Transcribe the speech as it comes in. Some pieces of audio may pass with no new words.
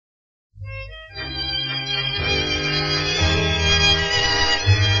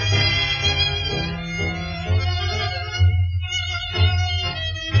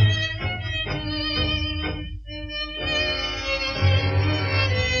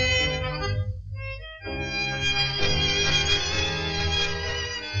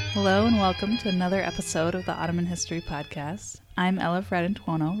Hello and welcome to another episode of the Ottoman History Podcast. I'm Ella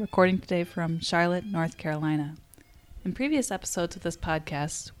Fredentuono, recording today from Charlotte, North Carolina. In previous episodes of this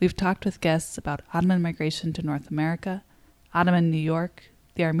podcast, we've talked with guests about Ottoman migration to North America, Ottoman New York,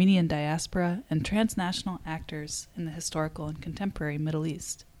 the Armenian diaspora, and transnational actors in the historical and contemporary Middle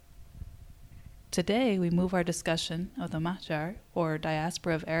East. Today, we move our discussion of the Mahjar, or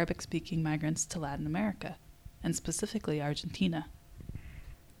diaspora of Arabic-speaking migrants to Latin America, and specifically Argentina.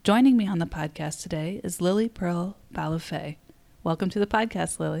 Joining me on the podcast today is Lily Pearl Balloffet. Welcome to the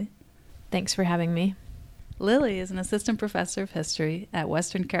podcast, Lily. Thanks for having me. Lily is an assistant professor of history at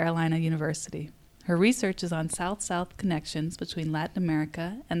Western Carolina University. Her research is on South-South connections between Latin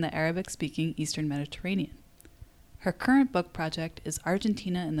America and the Arabic-speaking Eastern Mediterranean. Her current book project is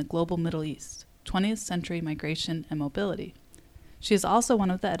Argentina in the Global Middle East, 20th Century Migration and Mobility. She is also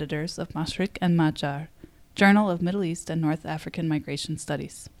one of the editors of Mashriq and Mahjar, Journal of Middle East and North African Migration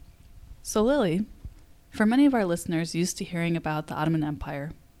Studies. So Lily, for many of our listeners used to hearing about the Ottoman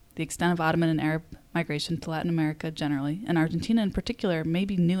Empire, the extent of Ottoman and Arab migration to Latin America generally, and Argentina in particular, may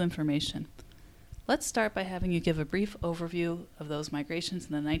be new information. Let's start by having you give a brief overview of those migrations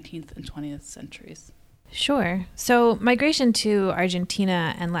in the 19th and 20th centuries. Sure. So migration to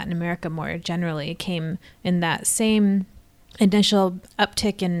Argentina and Latin America more generally came in that same initial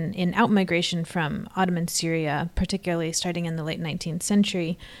uptick in outmigration from Ottoman Syria, particularly starting in the late 19th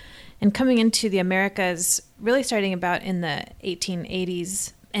century, and coming into the Americas really starting about in the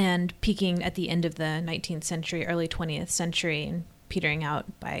 1880s and peaking at the end of the 19th century, early 20th century, and petering out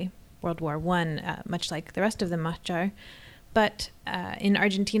by World War I, much like the rest of the Mahjar. But in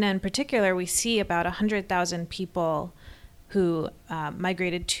Argentina in particular, we see about 100,000 people who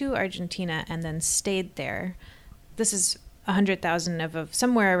migrated to Argentina and then stayed there. This is 100,000 of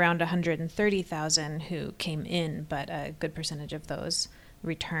somewhere around 130,000 who came in, but a good percentage of those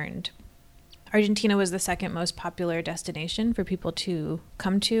returned. Argentina was the second most popular destination for people to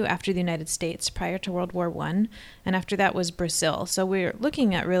come to after the United States prior to World War I, and after that was Brazil. So we're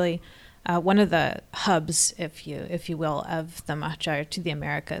looking at really one of the hubs, if you will, of the Mahjar to the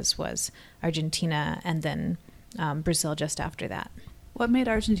Americas was Argentina, and then Brazil just after that. What made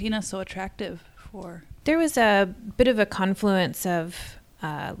Argentina so attractive for? There was a bit of a confluence of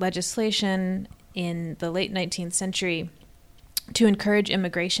legislation in the late 19th century to encourage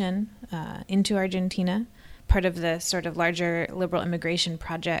immigration into Argentina, part of the sort of larger liberal immigration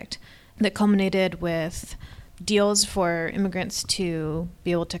project that culminated with deals for immigrants to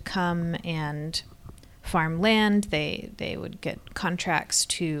be able to come and farm land. They would get contracts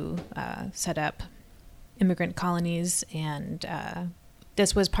to set up immigrant colonies, and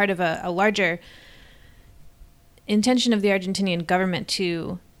this was part of a larger intention of the Argentinian government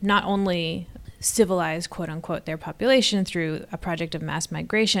to not only civilize, quote unquote, their population through a project of mass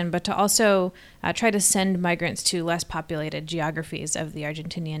migration, but to also try to send migrants to less populated geographies of the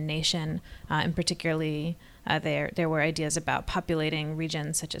Argentinian nation, and particularly there were ideas about populating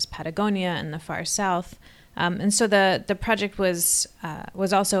regions such as Patagonia in the far south. And so the project was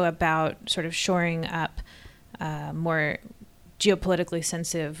also about sort of shoring up more geopolitically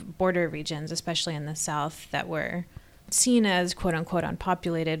sensitive border regions, especially in the south, that were seen as quote unquote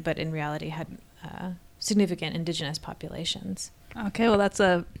unpopulated, but in reality had significant indigenous populations. Okay, well that's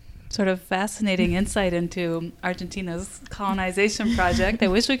a sort of fascinating insight into Argentina's colonization project. I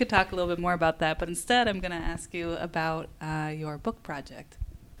wish we could talk a little bit more about that, but instead I'm going to ask you about your book project.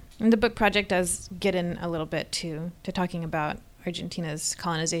 And the book project does get in a little bit to talking about Argentina's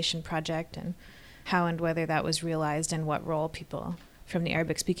colonization project and how and whether that was realized and what role people from the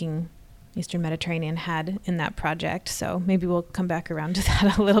Arabic-speaking Eastern Mediterranean had in that project. So maybe we'll come back around to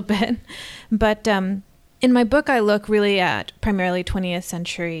that a little bit. But in my book, I look really at primarily 20th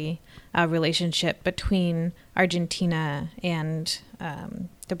century relationship between Argentina and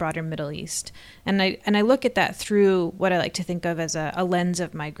the broader Middle East. And I look at that through what I like to think of as a lens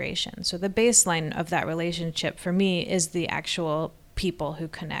of migration. So the baseline of that relationship for me is the actual people who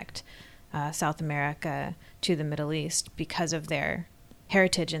connect South America to the Middle East because of their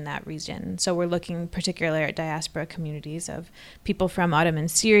heritage in that region. So we're looking particularly at diaspora communities of people from Ottoman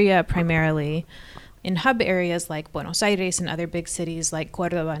Syria, primarily in hub areas like Buenos Aires and other big cities like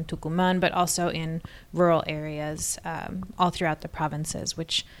Córdoba and Tucumán, but also in rural areas all throughout the provinces,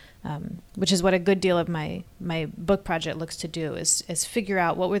 which is what a good deal of my book project looks to do, is figure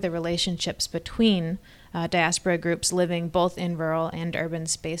out what were the relationships between diaspora groups living both in rural and urban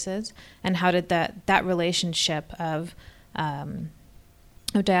spaces, and how did that relationship of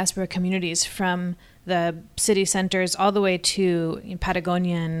of diaspora communities from the city centers all the way to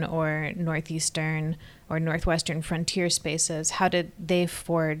Patagonian or northeastern or northwestern frontier spaces. How did they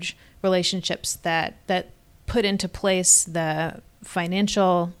forge relationships that put into place the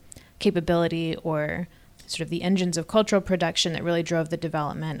financial capability or sort of the engines of cultural production that really drove the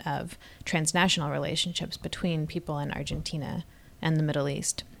development of transnational relationships between people in Argentina and the Middle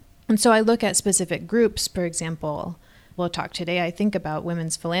East? And so I look at specific groups. For example, we'll talk today, I think, about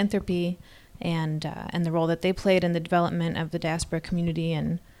women's philanthropy and the role that they played in the development of the diaspora community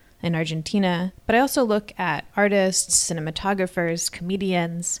in Argentina. But I also look at artists, cinematographers,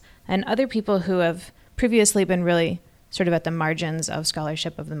 comedians, and other people who have previously been really sort of at the margins of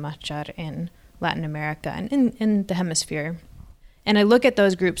scholarship of the Mahjar in Latin America and in the hemisphere. And I look at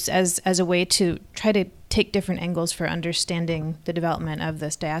those groups as a way to try to take different angles for understanding the development of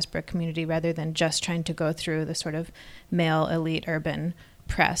this diaspora community rather than just trying to go through the sort of male elite urban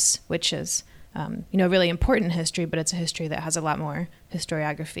press, which is really important history, but it's a history that has a lot more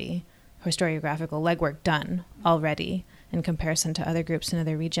historiographical legwork done already in comparison to other groups in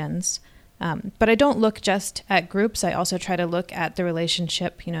other regions. But I don't look just at groups. I also try to look at the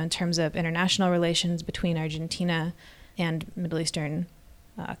relationship, in terms of international relations between Argentina and Middle Eastern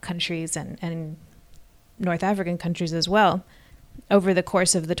countries and North African countries as well over the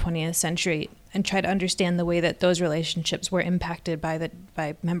course of the 20th century, and try to understand the way that those relationships were impacted by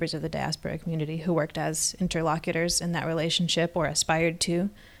members of the diaspora community who worked as interlocutors in that relationship, or aspired to,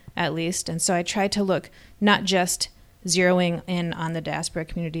 at least. And so I try to look not just zeroing in on the diaspora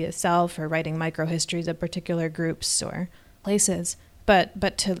community itself or writing microhistories of particular groups or places,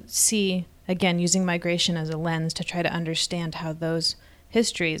 but to see, again, using migration as a lens to try to understand how those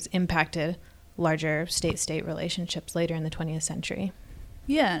histories impacted larger state-state relationships later in the 20th century.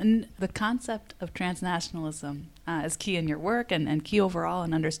 Yeah, and the concept of transnationalism is key in your work and key overall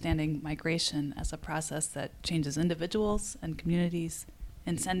in understanding migration as a process that changes individuals and communities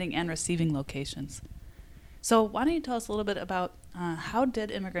in sending and receiving locations. So why don't you tell us a little bit about how did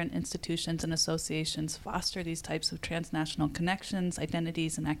immigrant institutions and associations foster these types of transnational connections,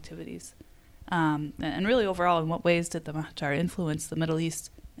 identities, and activities? And really overall, in what ways did the Mahjar influence the Middle East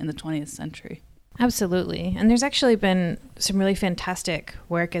in the 20th century? Absolutely. And there's actually been some really fantastic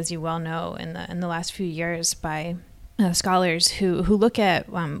work, as you well know, in the last few years by scholars who look at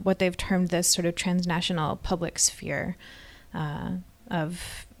what they've termed this sort of transnational public sphere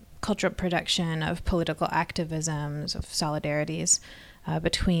of cultural production, of political activisms, of solidarities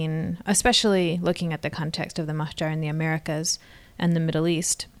between, especially looking at the context of the Mahjar in the Americas and the Middle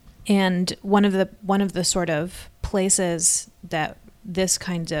East. And one of the sort of places that this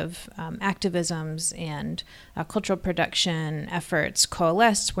kind of activisms and cultural production efforts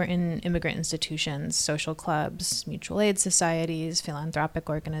coalesced were in immigrant institutions, social clubs, mutual aid societies, philanthropic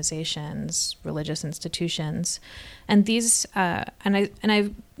organizations, religious institutions. And these, and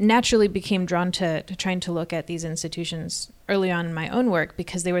I naturally became drawn to trying to look at these institutions early on in my own work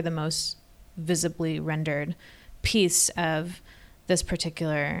because they were the most visibly rendered piece of this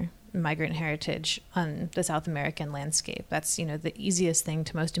particular migrant heritage on the South American landscape. That's, the easiest thing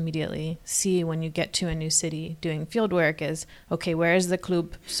to most immediately see when you get to a new city doing field work is, okay, where is the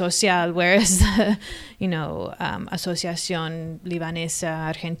Club Social? Where is the, Asociación Libanesa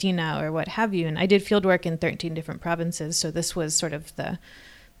Argentina or what have you? And I did field work in 13 different provinces, so this was sort of the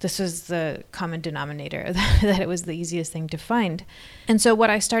common denominator, that it was the easiest thing to find. And so what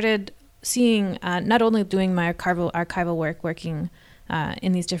I started seeing, not only doing my archival work, working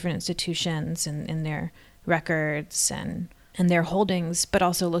in these different institutions and in their records and their holdings, but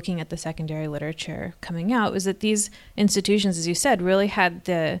also looking at the secondary literature coming out, was that these institutions, as you said, really had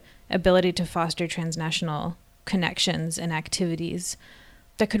the ability to foster transnational connections and activities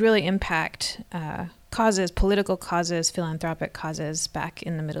that could really impact causes, political causes, philanthropic causes back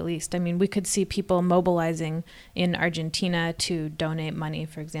in the Middle East. I mean, we could see people mobilizing in Argentina to donate money,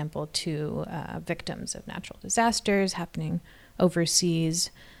 for example, to victims of natural disasters happening overseas,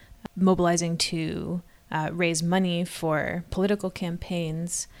 mobilizing to raise money for political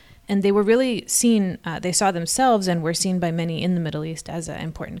campaigns. And they were really seen, they saw themselves and were seen by many in the Middle East as an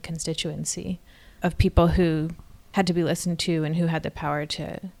important constituency of people who had to be listened to and who had the power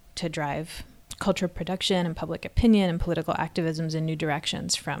to drive cultural production and public opinion and political activisms in new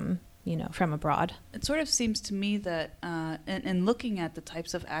directions from abroad. It sort of seems to me that in looking at the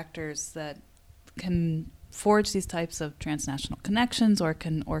types of actors that can forge these types of transnational connections or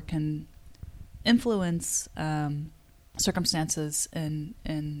can influence circumstances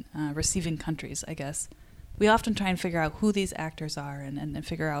in receiving countries, I guess, we often try and figure out who these actors are and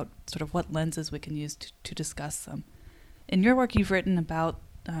figure out sort of what lenses we can use to discuss them. In your work, you've written about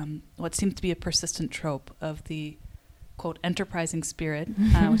what seems to be a persistent trope of the, quote, enterprising spirit,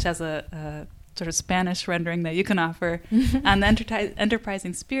 which has a sort of Spanish rendering that you can offer. And the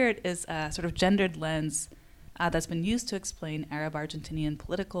enterprising spirit is a sort of gendered lens that's been used to explain Arab-Argentinian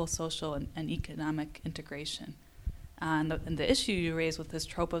political, social, and economic integration. And the issue you raise with this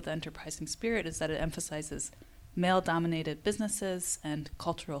trope of the enterprising spirit is that it emphasizes male-dominated businesses and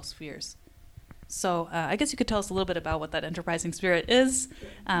cultural spheres. So I guess you could tell us a little bit about what that enterprising spirit is,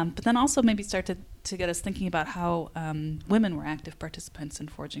 but then also maybe start to get us thinking about how women were active participants in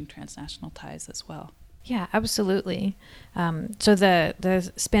forging transnational ties as well. Yeah, absolutely. So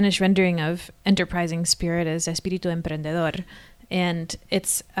the Spanish rendering of enterprising spirit is espíritu emprendedor, and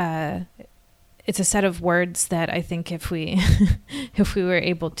it's a set of words that I think if we if we were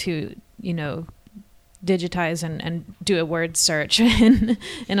able to, digitize and do a word search in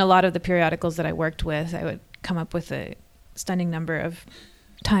a lot of the periodicals that I worked with, I would come up with a stunning number of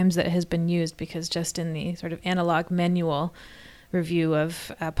times that it has been used, because just in the sort of analog manual review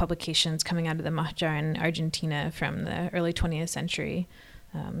of publications coming out of the Mahjar in Argentina from the early 20th century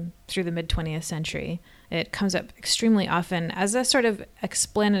through the mid-20th century, it comes up extremely often as a sort of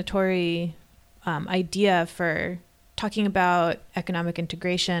explanatory idea for talking about economic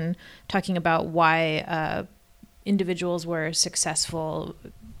integration, talking about why individuals were successful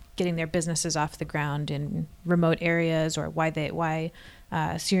getting their businesses off the ground in remote areas, or why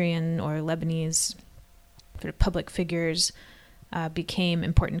Syrian or Lebanese sort of public figures became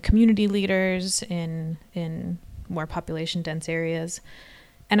important community leaders in more population dense areas.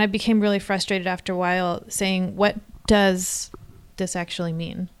 And I became really frustrated after a while, saying, what does this actually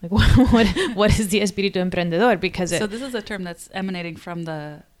mean? Like, what is the espíritu emprendedor? Because so this is a term that's emanating from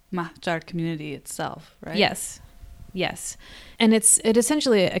the Mahjar community itself, right? Yes, and it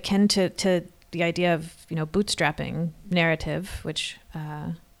essentially akin to the idea of bootstrapping narrative, which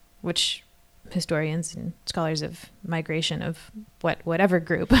historians and scholars of migration of whatever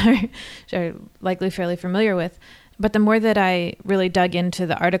group are likely fairly familiar with. But the more that I really dug into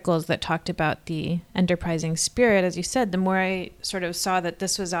the articles that talked about the enterprising spirit, as you said, the more I sort of saw that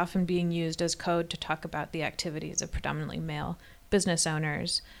this was often being used as code to talk about the activities of predominantly male business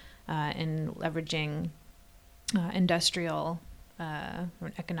owners in leveraging industrial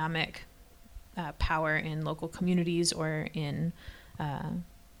or economic power in local communities, or in, on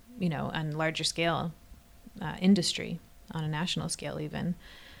larger scale industry, on a national scale even.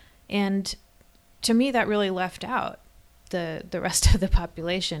 And to me, that really left out the rest of the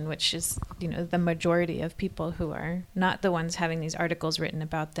population, which is, the majority of people who are not the ones having these articles written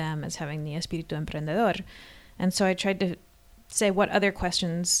about them as having the espíritu emprendedor. And so I tried to say, what other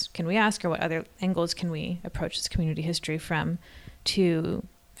questions can we ask, or what other angles can we approach this community history from, to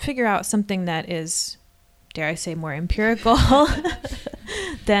figure out something that is, dare I say, more empirical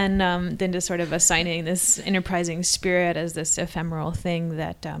than to sort of assigning this enterprising spirit as this ephemeral thing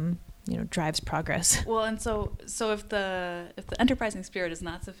that drives progress. Well, and so if the enterprising spirit is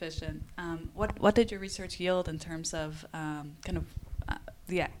not sufficient, what did your research yield in terms of I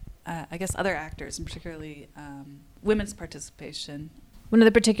guess other actors, and particularly women's participation? One of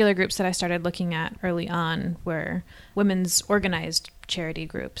the particular groups that I started looking at early on were women's organized charity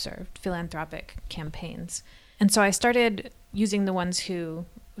groups or philanthropic campaigns. And so I started using the ones who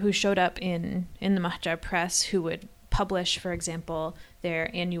showed up in the Mahjar press, who would publish, for example, their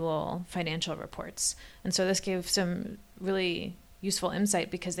annual financial reports. And so this gave some really useful insight,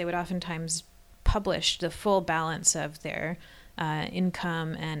 because they would oftentimes publish the full balance of their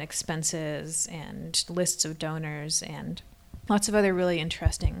income and expenses and lists of donors and lots of other really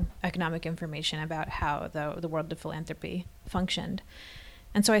interesting economic information about how the world of philanthropy functioned.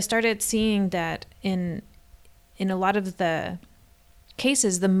 And so I started seeing that in a lot of the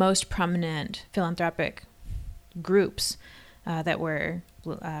cases, the most prominent philanthropic groups that were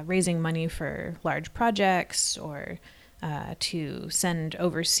raising money for large projects, or to send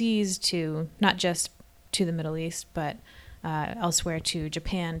overseas, to not just to the Middle East, but elsewhere, to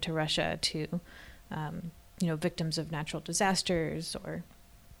Japan, to Russia, to victims of natural disasters or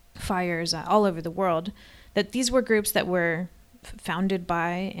fires all over the world, that these were groups that were founded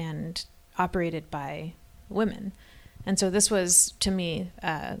by and operated by women. And so this was, to me,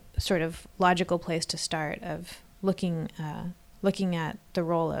 a sort of logical place to start, of looking at the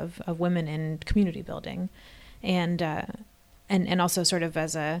role of women in community building, and also sort of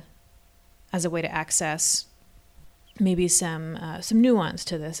as a way to access maybe some nuance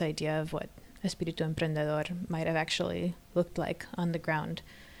to this idea of what espíritu emprendedor might have actually looked like on the ground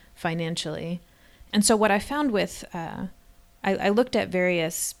financially. And so what I found with I looked at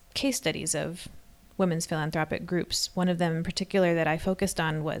various case studies of women's philanthropic groups. One of them in particular that I focused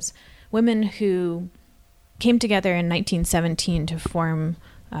on was women who came together in 1917 to form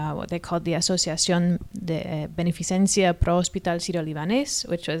what they called the Asociación de Beneficencia Pro Hospital Syro-Libanés,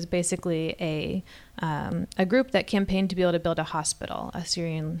 which was basically a group that campaigned to be able to build a hospital, a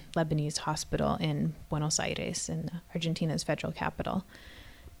Syrian-Lebanese hospital in Buenos Aires, in Argentina's federal capital.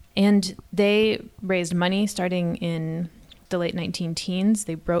 And they raised money starting in the late 19-teens.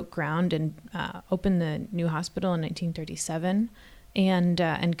 They broke ground and opened the new hospital in 1937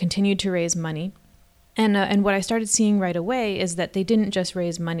 and continued to raise money. And what I started seeing right away is that they didn't just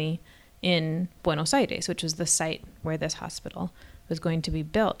raise money in Buenos Aires, which was the site where this hospital was going to be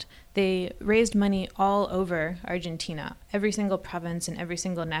built. They raised money all over Argentina, every single province and every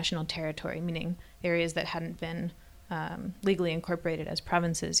single national territory, meaning areas that hadn't been legally incorporated as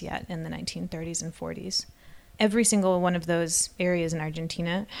provinces yet in the 1930s and 40s. Every single one of those areas in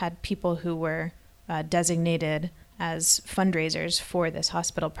Argentina had people who were designated as fundraisers for this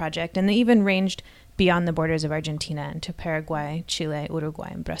hospital project, and they even ranged beyond the borders of Argentina into Paraguay, Chile, Uruguay,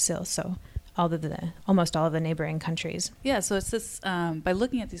 and Brazil. So almost all of the neighboring countries. Yeah, so it's this, by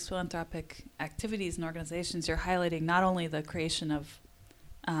looking at these philanthropic activities and organizations, you're highlighting not only the creation of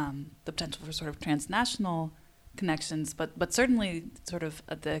the potential for sort of transnational connections, but certainly sort of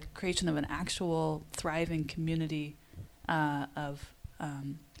the creation of an actual thriving community of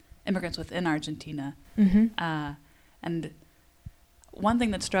immigrants within Argentina. Mm-hmm. And one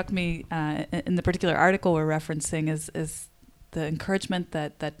thing that struck me in the particular article we're referencing is the encouragement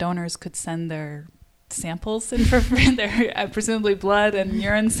that donors could send their samples in for their presumably blood and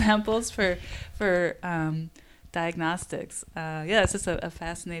urine samples for diagnostics. It's just a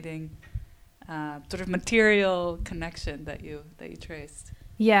fascinating sort of material connection that you traced.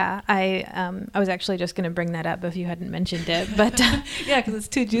 Yeah, I was actually just going to bring that up if you hadn't mentioned it, but yeah, because it's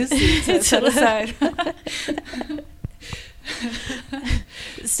too juicy to set aside.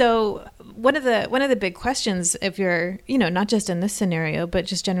 So one of the big questions, if you're, not just in this scenario, but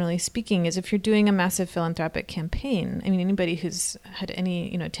just generally speaking, is if you're doing a massive philanthropic campaign, I mean, anybody who's had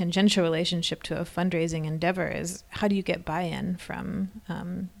any, tangential relationship to a fundraising endeavor is how do you get buy-in from,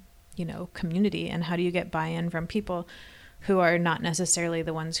 community, and how do you get buy-in from people who are not necessarily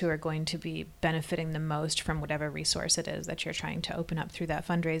the ones who are going to be benefiting the most from whatever resource it is that you're trying to open up through that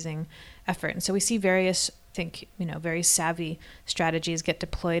fundraising effort. And so we see various, very savvy strategies get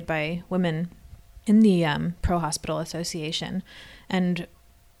deployed by women in the Pro Hospital Association. And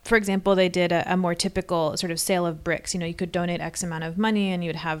for example, they did a more typical sort of sale of bricks. You could donate X amount of money and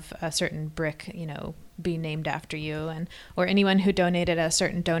you'd have a certain brick, be named after you, or anyone who donated at a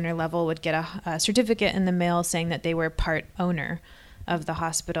certain donor level would get a certificate in the mail saying that they were part owner of the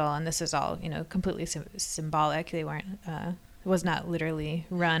hospital. And this is all, completely symbolic. They weren't, it was not literally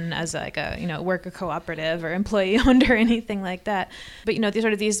run as like a, worker cooperative or employee owned or anything like that. But,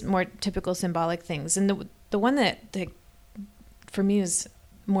 these more typical symbolic things. And the one that for me is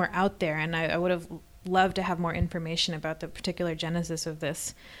more out there, and I would have loved to have more information about the particular genesis of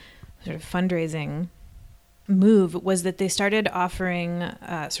this sort of fundraising move, was that they started offering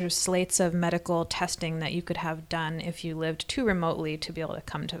sort of slates of medical testing that you could have done if you lived too remotely to be able to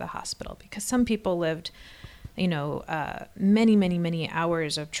come to the hospital, because some people lived many, many, many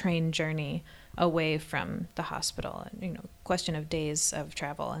hours of train journey away from the hospital, question of days of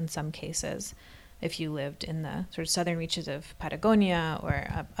travel in some cases, if you lived in the sort of southern reaches of Patagonia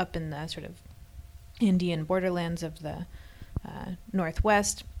or up in the sort of Andean borderlands of the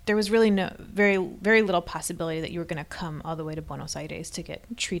Northwest. There was really very, very little possibility that you were going to come all the way to Buenos Aires to get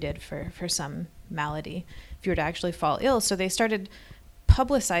treated for some malady if you were to actually fall ill. So they started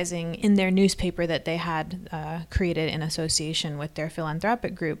publicizing in their newspaper that they had created in association with their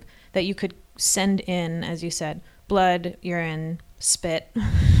philanthropic group that you could send in, as you said, blood, urine, spit,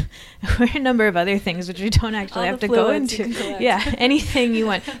 or a number of other things which we don't actually have to go into. Yeah, anything you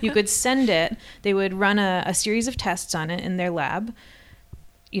want. You could send it. They would run a series of tests on it in their lab,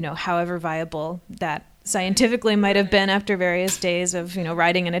 however viable that scientifically might have been after various days of,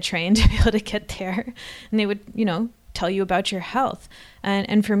 riding in a train to be able to get there. And they would, tell you about your health.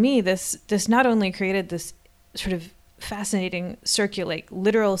 And for me, this not only created this sort of fascinating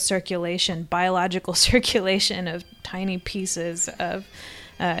literal circulation, biological circulation of tiny pieces of,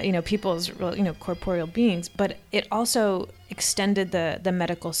 people's, corporeal beings, but it also extended the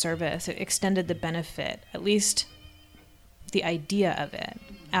medical service. It extended the benefit, at least the idea of it,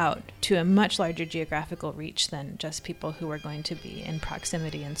 out to a much larger geographical reach than just people who were going to be in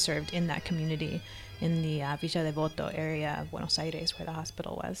proximity and served in that community in the Villa Devoto area of Buenos Aires where the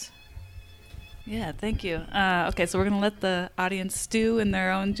hospital was. Yeah, thank you. Okay, so we're going to let the audience stew in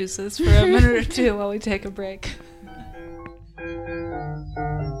their own juices for a minute or two while we take a break.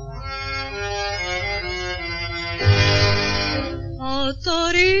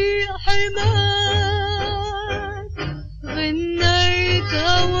 عطريق حماك غنيت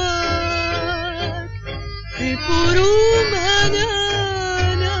هواك في كروم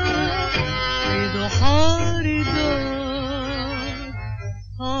هنانا في ضحى رضاك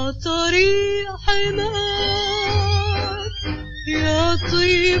عطريق حماك يا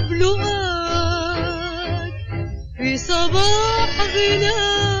طيب لقاك في صباح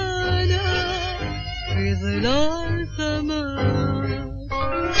غنانا في ظلال سماك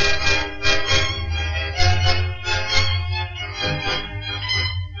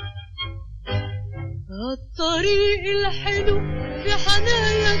الطريق الحلو في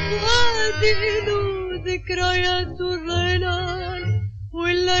حناياك وادي له ذكريات الظلال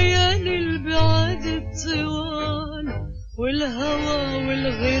والليالي البعاد الطوال والهوى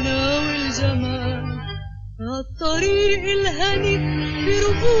والغنى والجمال الطريق الهني في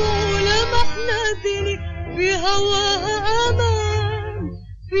ربوعه لمحنا دني في هواها امان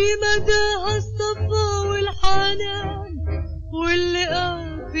في مداها الصفا والحنان واللقاء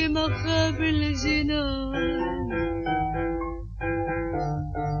في مخاب الجنان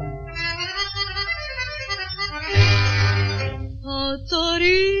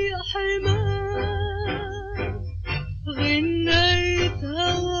عطريق حماك غنيت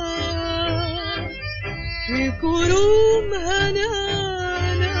هواك في كروم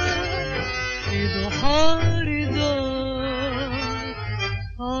هنانا في ضحى رضاك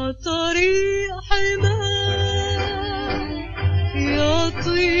عطريق حماك يا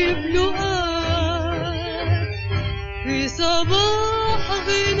طيب لقاك في صباح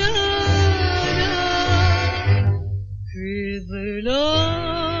غنانا في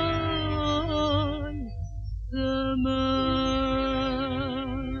ظلال زمان.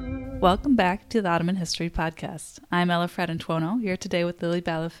 Welcome back to the Ottoman History Podcast. I'm Ella Fradentuono, here today with Lily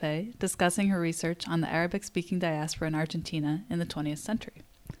Balloffet, discussing her research on the Arabic-speaking diaspora in Argentina in the 20th century.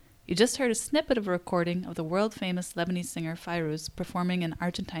 You just heard a snippet of a recording of the world-famous Lebanese singer Fairuz performing an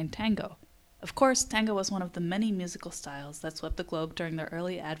Argentine tango. Of course, tango was one of the many musical styles that swept the globe during the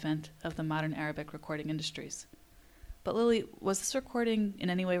early advent of the modern Arabic recording industries. But Lily, was this recording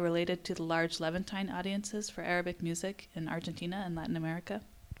in any way related to the large Levantine audiences for Arabic music in Argentina and Latin America?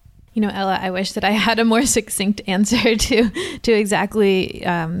 You know, Ella, I wish that I had a more succinct answer to exactly,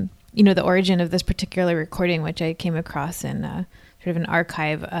 the origin of this particular recording, which I came across in sort of an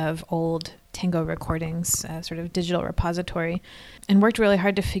archive of old tango recordings, sort of digital repository, and worked really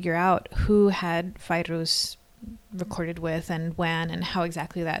hard to figure out who had Fairuz recorded with and when and how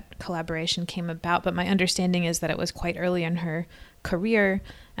exactly that collaboration came about. But my understanding is that it was quite early in her career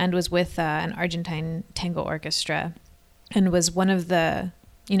and was with an Argentine tango orchestra and was one of the,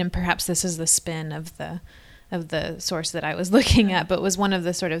 perhaps this is the spin of the source that I was looking at, but was one of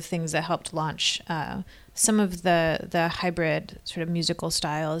the sort of things that helped launch some of the hybrid sort of musical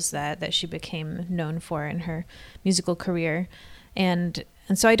styles that she became known for in her musical career. And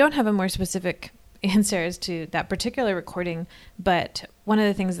so I don't have a more specific answers to that particular recording, but one of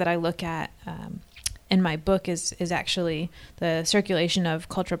the things that I look at in my book is actually the circulation of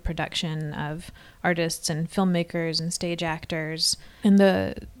cultural production of artists and filmmakers and stage actors, and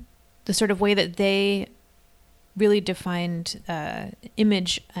the sort of way that they really defined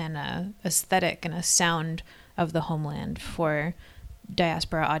image and aesthetic and a sound of the homeland for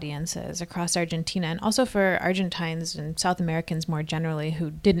diaspora audiences across Argentina, and also for Argentines and South Americans more generally who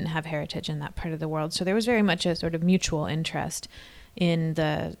didn't have heritage in that part of the world. So there was very much a sort of mutual interest in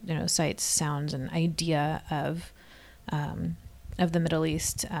the sights, sounds, and idea of the Middle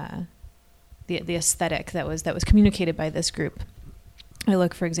East, the aesthetic that was communicated by this group. I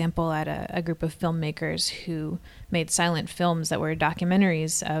look, for example, at a group of filmmakers who made silent films that were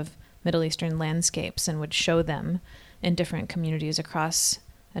documentaries of Middle Eastern landscapes and would show them in different communities across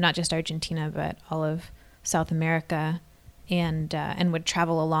not just Argentina, but all of South America, and would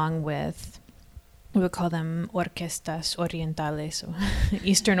travel along with, we would call them orquestas orientales, so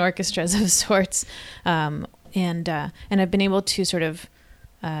Eastern orchestras of sorts, and I've been able to sort of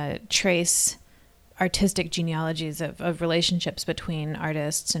trace artistic genealogies of relationships between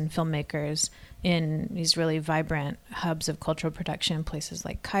artists and filmmakers in these really vibrant hubs of cultural production, places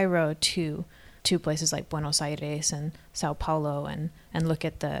like Cairo to places like Buenos Aires and Sao Paulo, and look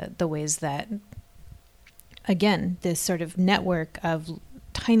at the ways that, again, this sort of network of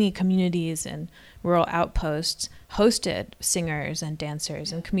tiny communities and rural outposts hosted singers and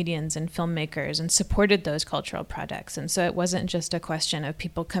dancers and comedians and filmmakers and supported those cultural projects. And so it wasn't just a question of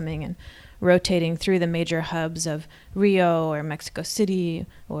people coming and rotating through the major hubs of Rio or Mexico City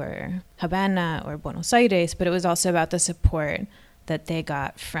or Havana or Buenos Aires, but it was also about the support that they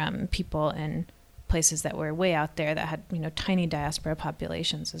got from people in places that were way out there that had, tiny diaspora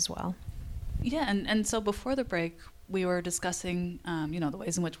populations as well. Yeah, and so before the break, we were discussing, the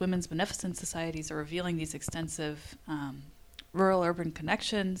ways in which women's beneficent societies are revealing these extensive rural-urban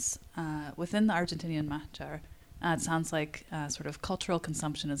connections within the Argentinian Mahjar. It sounds like sort of cultural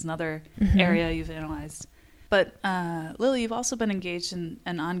consumption is another area you've analyzed. But Lily, you've also been engaged in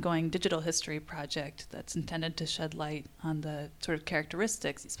an ongoing digital history project that's intended to shed light on the sort of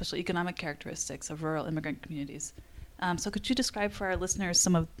characteristics, especially economic characteristics of rural immigrant communities. So could you describe for our listeners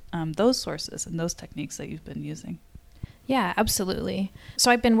some of those sources and those techniques that you've been using? Yeah, absolutely.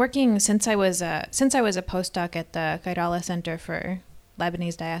 So I've been working since I was a postdoc at the Kairala Center for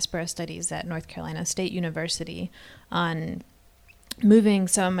Lebanese Diaspora Studies at North Carolina State University on moving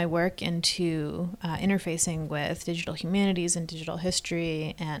some of my work into interfacing with digital humanities and digital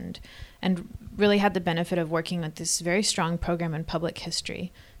history, and really had the benefit of working with this very strong program in public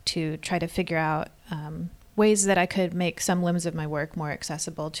history to try to figure out ways that I could make some limbs of my work more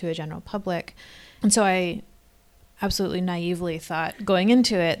accessible to a general public. And so I absolutely naively thought going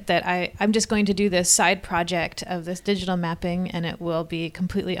into it that I'm just going to do this side project of this digital mapping, and it will be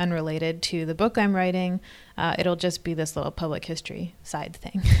completely unrelated to the book I'm writing. It'll just be this little public history side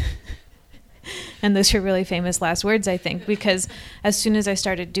thing. And those are really famous last words, I think, because as soon as I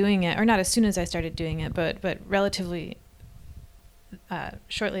started doing it, or not as soon as I started doing it, but relatively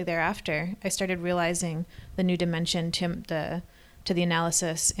shortly thereafter, I started realizing the new dimension to the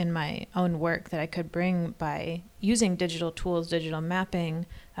analysis in my own work that I could bring by using digital tools, digital mapping,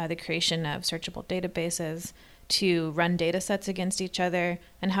 the creation of searchable databases to run data sets against each other,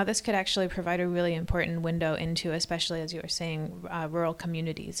 and how this could actually provide a really important window into, especially as you were saying, rural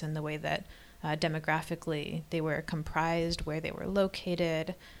communities and the way that demographically they were comprised, where they were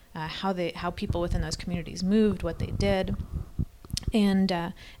located, how people within those communities moved, what they did.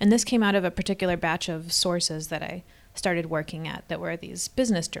 And this came out of a particular batch of sources that I started working at that were these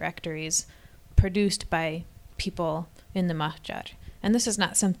business directories produced by people in the Mahjar. And this is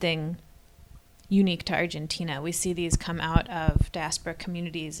not something unique to Argentina. We see these come out of diaspora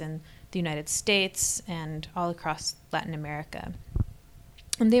communities in the United States and all across Latin America.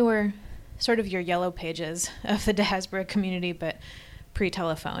 And they were sort of your yellow pages of the diaspora community, but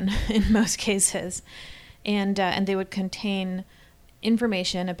pre-telephone in most cases. And they would contain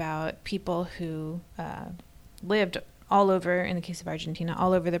information about people who lived all over, in the case of Argentina,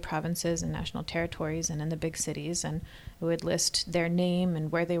 all over the provinces and national territories and in the big cities, and it would list their name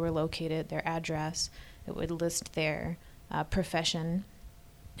and where they were located, their address. It would list their profession.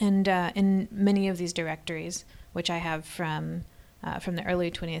 And in many of these directories, which I have from the early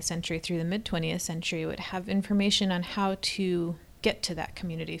 20th century through the mid-20th century, would have information on how to get to that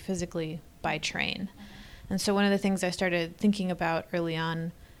community physically by train. And so one of the things I started thinking about early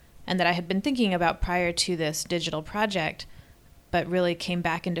on, and that I had been thinking about prior to this digital project, but really came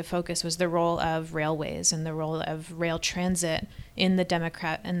back into focus, was the role of railways and the role of rail transit in the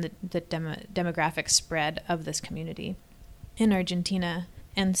demographic spread of this community in Argentina.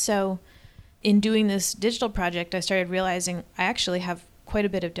 And so in doing this digital project, I started realizing I actually have quite a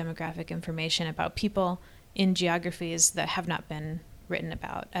bit of demographic information about people in geographies that have not been written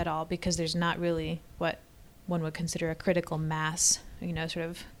about at all, because there's not really what one would consider a critical mass,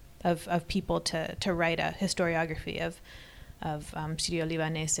 of people to write a historiography of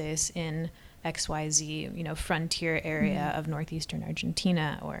Syrio-Libaneses in XYZ, frontier area of northeastern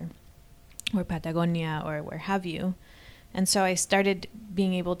Argentina or Patagonia or where have you. And so I started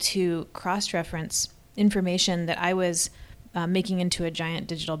being able to cross-reference information that I was making into a giant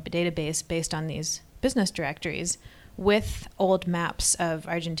digital database based on these business directories with old maps of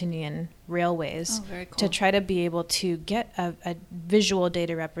Argentinian railways to try to be able to get a visual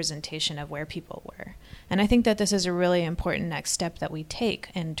data representation of where people were. And I think that this is a really important next step that we take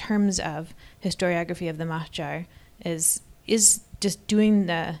in terms of historiography of the Mahjar, is just doing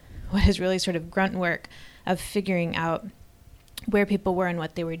what is really sort of grunt work of figuring out where people were and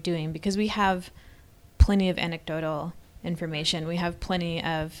what they were doing, because we have plenty of anecdotal information. We have plenty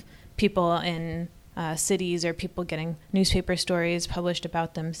of people in cities or people getting newspaper stories published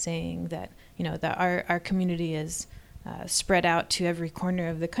about them saying that, that our community is spread out to every corner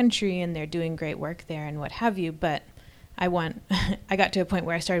of the country and they're doing great work there and what have you. But I got to a point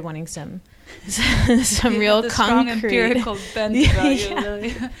where I started wanting some real concrete, strong empirical bent about you,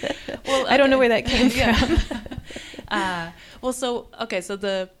 really. Well, I don't know where that came from. So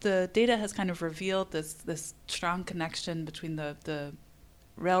the data has kind of revealed this strong connection between the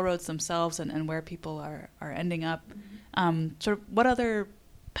railroads themselves and where people are ending up. Sort of what other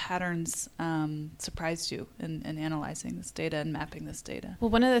patterns surprised you in analyzing this data and mapping this data? Well,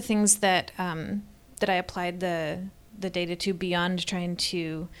 one of the things that I applied the data to, beyond trying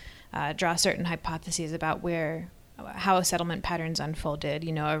to draw certain hypotheses about how settlement patterns unfolded,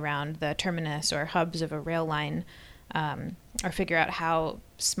 around the terminus or hubs of a rail line, or figure out how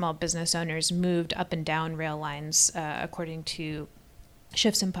small business owners moved up and down rail lines according to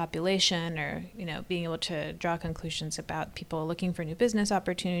shifts in population, or being able to draw conclusions about people looking for new business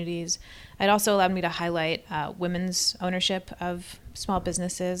opportunities. It also allowed me to highlight women's ownership of small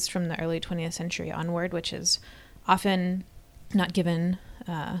businesses from the early 20th century onward, which is often not given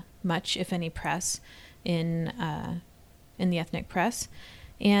much, if any, press in the ethnic press.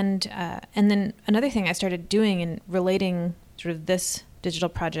 And then another thing I started doing in relating sort of this digital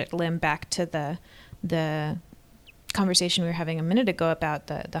project LIM back to the conversation we were having a minute ago about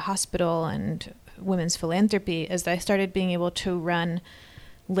the hospital and women's philanthropy, is that I started being able to run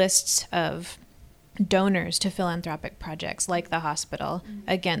lists of donors to philanthropic projects like the hospital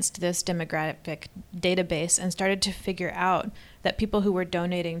against this demographic database, and started to figure out that people who were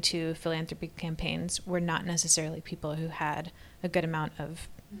donating to philanthropy campaigns were not necessarily people who had a good amount of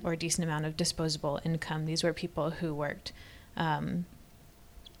or a decent amount of disposable income. These were people who worked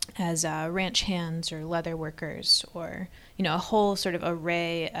as ranch hands or leather workers, or a whole sort of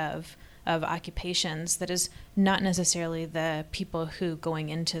array of occupations that is not necessarily the people who, going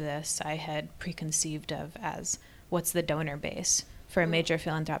into this, I had preconceived of as what's the donor base for a major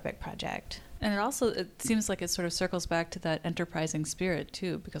philanthropic project. And it seems like it sort of circles back to that enterprising spirit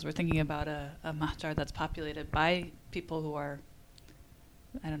too, because we're thinking about a Mahjar that's populated by people who are,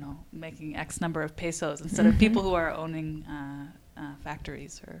 I don't know, making X number of pesos instead of people who are owning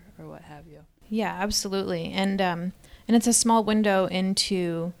factories or what have you. Yeah, absolutely. And it's a small window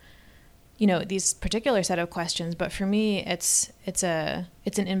into, these particular set of questions. But for me, it's an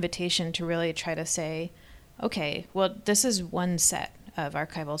invitation to really try to say, okay, well, this is one set of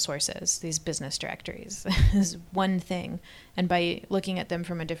archival sources, these business directories. This is one thing. And by looking at them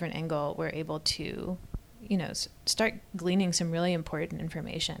from a different angle, we're able to, start gleaning some really important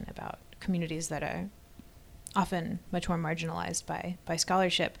information about communities that are often much more marginalized by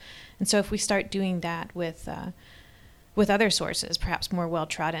scholarship. And so if we start doing that with other sources, perhaps more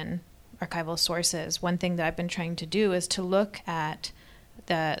well-trodden archival sources, one thing that I've been trying to do is to look at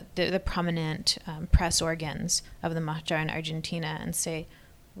the prominent press organs of the Mahjar in Argentina and say,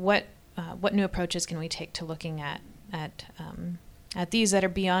 what new approaches can we take to looking at these that are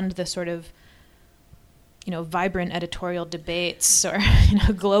beyond the sort of vibrant editorial debates or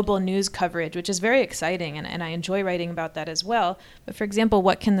global news coverage, which is very exciting, and I enjoy writing about that as well. But for example,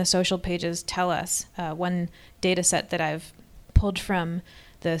 what can the social pages tell us? One data set that I've pulled from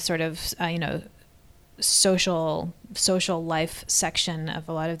the sort of social life section of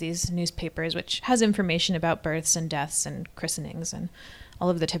a lot of these newspapers, which has information about births and deaths and christenings and all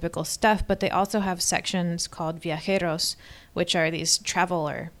of the typical stuff, but they also have sections called viajeros, which are these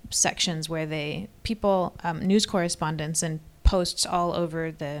traveler sections where news correspondents and posts all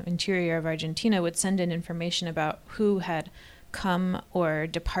over the interior of Argentina would send in information about who had come or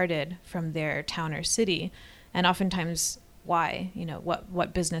departed from their town or city, and oftentimes why,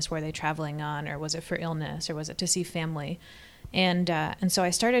 what business were they traveling on, or was it for illness, or was it to see family? And so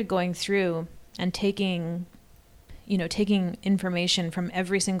I started going through and taking information from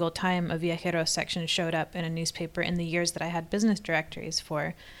every single time a viajero section showed up in a newspaper in the years that I had business directories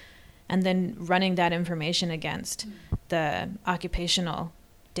for, and then running that information against the occupational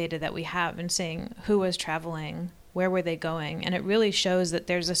data that we have and saying who was traveling, where were they going. And it really shows that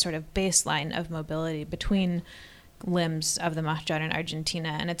there's a sort of baseline of mobility between limbs of the Mahjar in Argentina.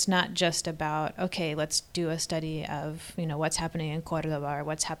 And it's not just about, okay, let's do a study of, what's happening in Córdoba or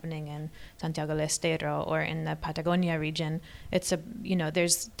what's happening in Santiago del Estero or in the Patagonia region. It's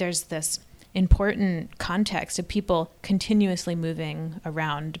there's this important context of people continuously moving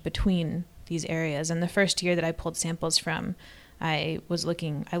around between these areas. And the first year that I pulled samples from, I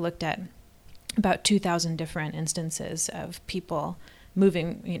looked at about 2,000 different instances of people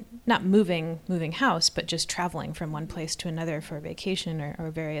not moving house, but just traveling from one place to another for vacation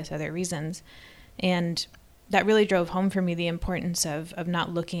or various other reasons. And that really drove home for me the importance of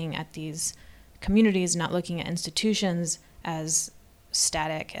not looking at these communities, not looking at institutions as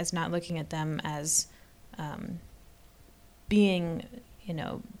static, as not looking at them as being,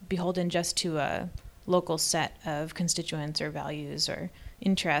 beholden just to a local set of constituents or values or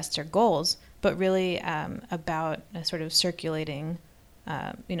interests or goals, but really about a sort of circulating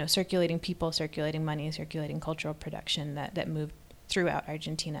people, circulating money, circulating cultural production that moved throughout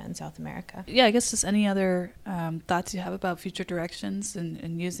Argentina and South America. Yeah, I guess just any other thoughts you have about future directions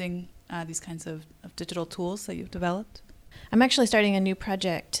and using these kinds of digital tools that you've developed? I'm actually starting a new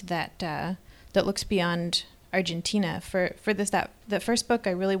project that looks beyond Argentina. For the first book,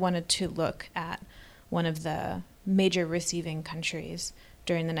 I really wanted to look at one of the major receiving countries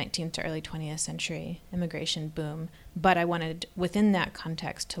during the 19th to early 20th century immigration boom. But I wanted, within that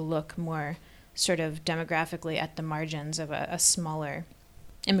context, to look more sort of demographically at the margins of a smaller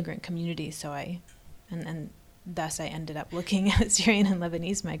immigrant community. So thus I ended up looking at Syrian and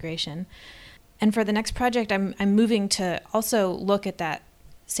Lebanese migration. And for the next project, I'm moving to also look at that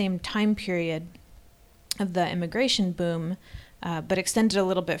same time period of the immigration boom, but extend it a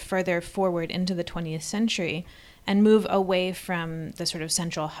little bit further forward into the 20th century and move away from the sort of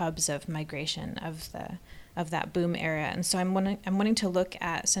central hubs of migration of that boom era. And so I'm wanting to look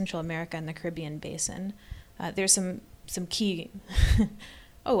at Central America and the Caribbean basin. There's some key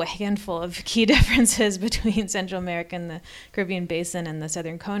a handful of key differences between Central America and the Caribbean basin and the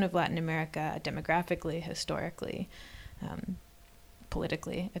southern cone of Latin America, demographically, historically,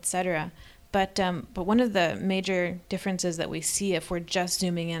 politically, etc. But one of the major differences that we see if we're just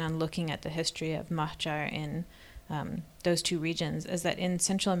zooming in on looking at the history of Mahjar in those two regions is that in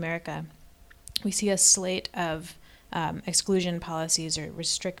Central America, we see a slate of exclusion policies or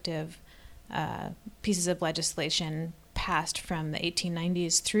restrictive pieces of legislation passed from the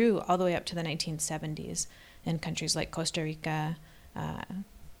 1890s through all the way up to the 1970s in countries like Costa Rica,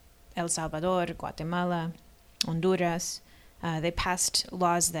 El Salvador, Guatemala, Honduras. They passed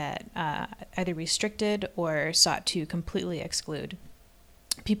laws that either restricted or sought to completely exclude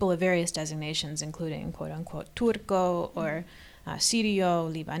people of various designations, including quote-unquote Turco or Sirio,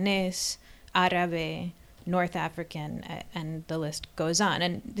 Libanese, Árabe, North African, and the list goes on.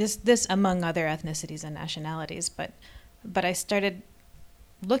 And this among other ethnicities and nationalities. But I started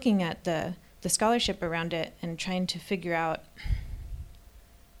looking at the scholarship around it and trying to figure out,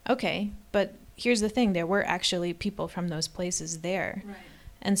 okay, but here's the thing, there were actually people from those places there. Right.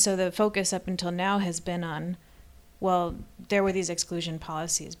 And so the focus up until now has been on, well, there were these exclusion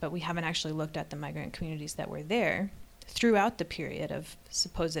policies, but we haven't actually looked at the migrant communities that were there throughout the period of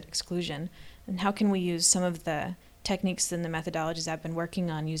supposed exclusion. And how can we use some of the techniques and the methodologies I've been working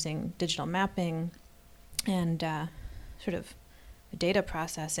on using digital mapping and sort of data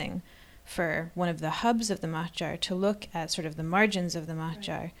processing for one of the hubs of the Mahjar to look at sort of the margins of the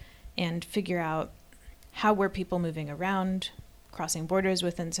Mahjar and figure out how were people moving around, crossing borders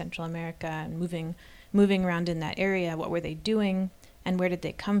within Central America and moving around in that area, what were they doing, and where did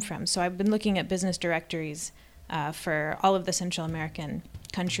they come from? So I've been looking at business directories for all of the Central American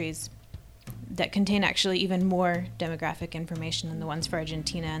countries that contain actually even more demographic information than the ones for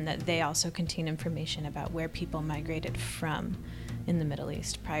Argentina, and that they also contain information about where people migrated from in the Middle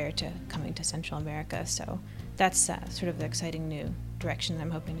East prior to coming to Central America. So that's sort of the exciting new direction that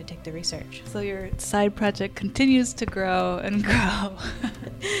I'm hoping to take the research. So your side project continues to grow and grow.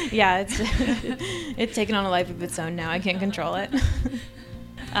 Yeah, it's taken on a life of its own now. I can't control it.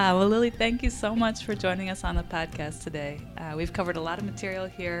 Well, Lily, thank you so much for joining us on the podcast today. We've covered a lot of material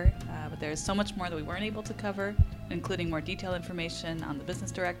here, but there's so much more that we weren't able to cover, including more detailed information on the business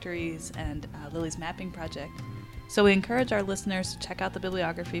directories and Lily's mapping project. So we encourage our listeners to check out the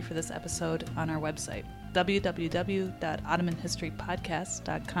bibliography for this episode on our website,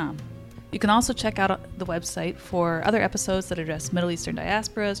 www.ottomanhistorypodcast.com. You can also check out the website for other episodes that address Middle Eastern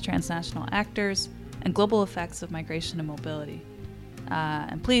diasporas, transnational actors, and global effects of migration and mobility.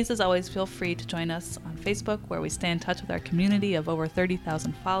 And please, as always, feel free to join us on Facebook, where we stay in touch with our community of over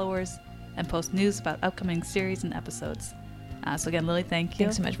 30,000 followers and post news about upcoming series and episodes. So again, Lily, thank you.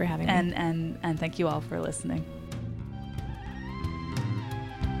 Thanks so much for having me. And thank you all for listening.